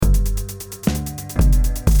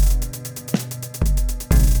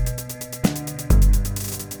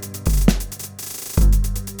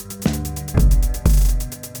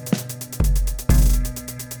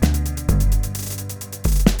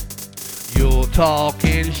Still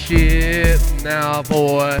talking shit now,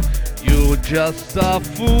 boy. You're just a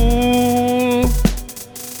fool.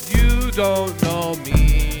 You don't know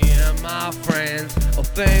me and my friends or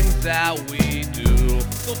things that we do.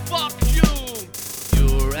 So fuck you.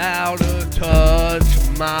 You're out of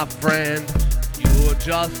touch, my friend. You're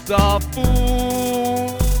just a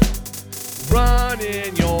fool.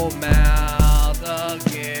 Running your mouth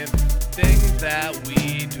again. Things that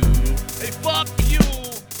we do. Hey, fuck you.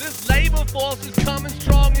 This labor force is coming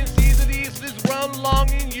strong and sees that east is run along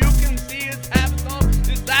and you can see it's habits on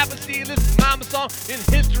this apathy, this mama song in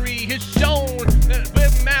history has shown that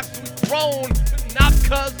with maps we've grown, but not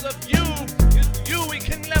because of you. It's you we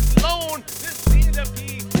can left alone. This seems to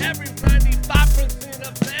be every 95%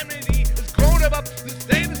 of sanity has grown up this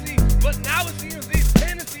fantasy, but now it seems these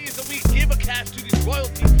tendencies that we give a cash to these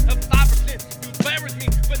royalties of 5% who buries me,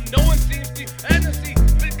 but no one seems to endlessly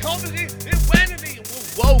but comedy and vanity. We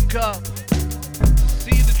woke up to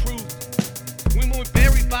see the truth when we're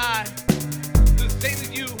buried by the same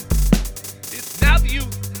as you. It's now the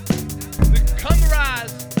youth that come to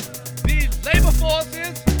rise. These labor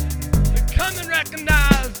forces that come and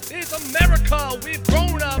recognize it's America. We've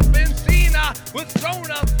grown up and seen what's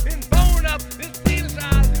thrown up and blown up. It's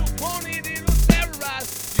demonized. You want it, it'll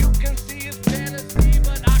terrorize. You can see it's fantasy,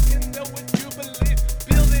 but I can know what you believe.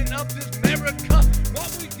 Building up this America,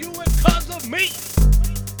 not with you and cause of me.